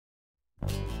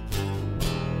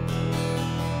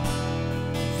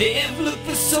They've looked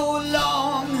for so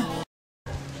long.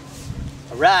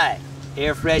 Alright,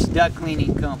 Airfresh Duct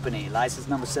Cleaning Company, license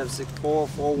number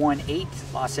 764418,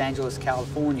 Los Angeles,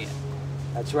 California.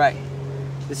 That's right.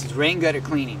 This is rain gutter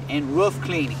cleaning and roof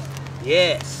cleaning.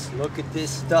 Yes, look at this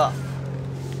stuff.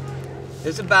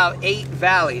 There's about 8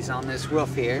 valleys on this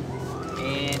roof here,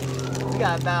 and we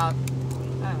got about,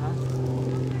 I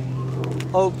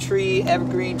don't know, oak tree,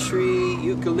 evergreen tree,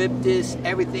 eucalyptus,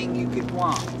 everything you could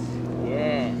want.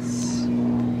 Yes.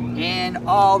 And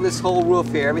all this whole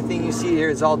roof here, everything you see here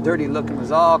is all dirty looking,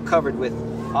 was all covered with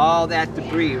all that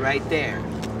debris right there.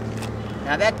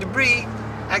 Now that debris,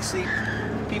 actually,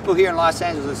 people here in Los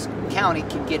Angeles County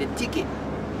can get a ticket.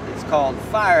 It's called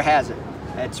fire hazard.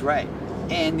 That's right.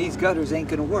 And these gutters ain't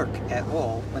gonna work at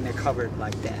all when they're covered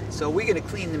like that. So we're gonna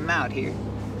clean them out here.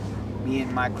 Me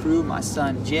and my crew, my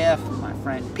son Jeff, my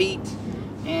friend Pete,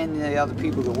 and the other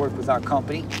people that work with our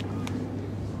company.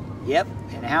 Yep,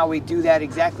 and how we do that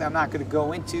exactly I'm not going to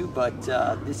go into, but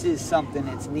this is something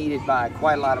that's needed by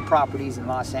quite a lot of properties in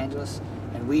Los Angeles,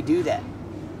 and we do that.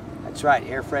 That's right,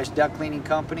 Airfresh Duct Cleaning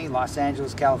Company, Los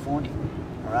Angeles, California.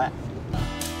 All right.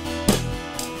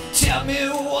 Tell me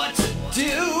what to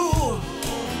do.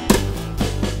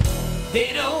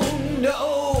 They don't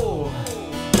know.